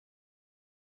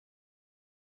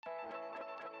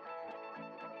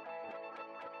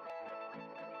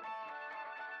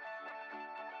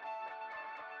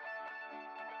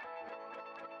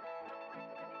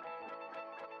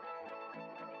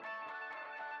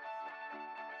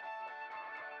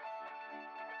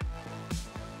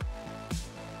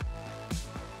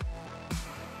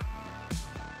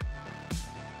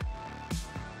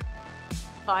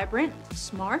vibrant,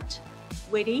 smart,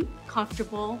 witty,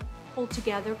 comfortable, pulled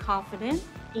together, confident,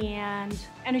 and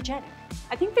energetic.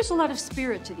 I think there's a lot of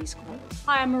spirit to these clothes.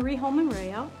 Hi, I'm Marie Holman,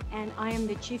 and I am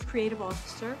the Chief Creative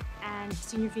Officer and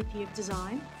Senior VP of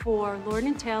Design for Lord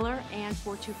 & Taylor and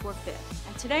 424 Fifth.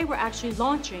 And today we're actually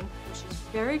launching, which is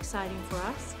very exciting for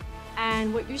us.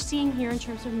 And what you're seeing here in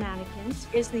terms of mannequins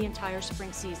is the entire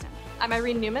spring season. I'm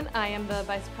Irene Newman. I am the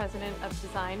Vice President of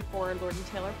Design for Lord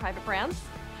 & Taylor Private Brands,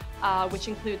 which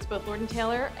includes both Lord &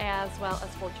 Taylor as well as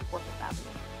 424 Fifth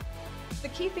Avenue. The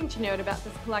key thing to note about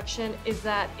this collection is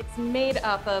that it's made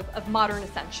up of modern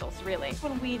essentials, really.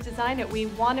 When we design it, we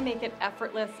want to make it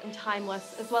effortless and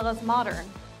timeless as well as modern.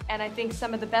 And I think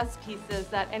some of the best pieces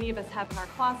that any of us have in our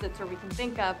closets or we can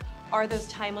think of are those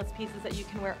timeless pieces that you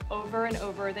can wear over and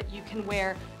over, that you can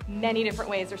wear many different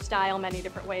ways or style many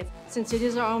different ways. Since it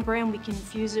is our own brand, we can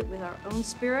infuse it with our own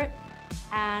spirit.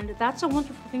 And that's a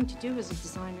wonderful thing to do as a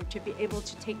designer, to be able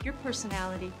to take your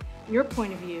personality, your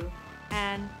point of view,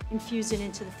 and infuse it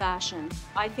into the fashion.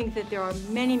 I think that there are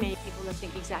many, many people that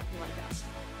think exactly like us.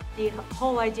 The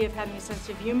whole idea of having a sense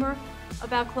of humor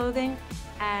about clothing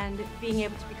and being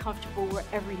able to be comfortable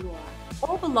wherever you are.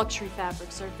 All the luxury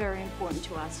fabrics are very important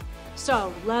to us.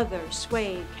 So leather,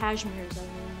 suede, cashmeres,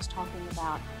 Irene was talking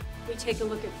about. We take a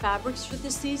look at fabrics for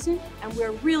this season, and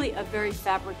we're really a very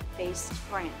fabric-based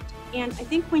brand. And I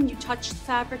think when you touch the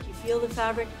fabric, you feel the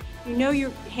fabric, you know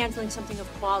you're handling something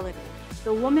of quality.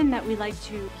 The woman that we like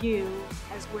to view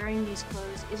as wearing these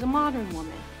clothes is a modern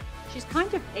woman. She's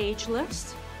kind of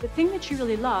ageless. The thing that she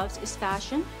really loves is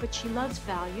fashion, but she loves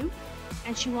value,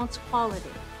 and she wants quality.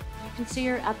 You can see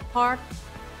her at the park,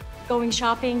 going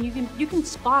shopping. You can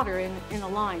spot her in a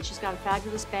line. She's got a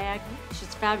fabulous bag. She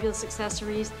has fabulous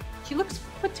accessories. She looks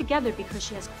put together because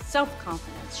she has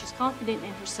self-confidence. She's confident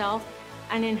in herself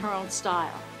and in her own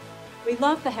style. We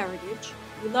love the heritage.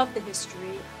 We love the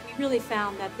history. We really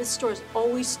found that this store has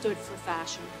always stood for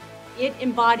fashion. It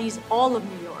embodies all of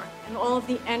New York and all of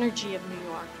the energy of New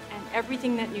York and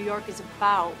everything that New York is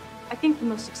about. I think the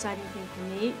most exciting thing for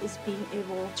me is being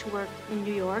able to work in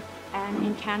New York and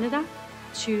in Canada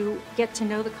to get to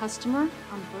know the customer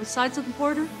on both sides of the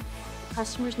border. The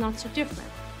customer's not so different.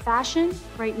 Fashion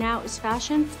right now is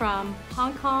fashion from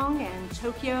Hong Kong and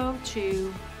Tokyo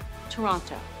to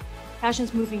Toronto.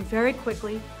 Fashion's moving very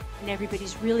quickly, and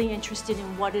everybody's really interested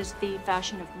in what is the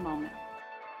fashion of the moment.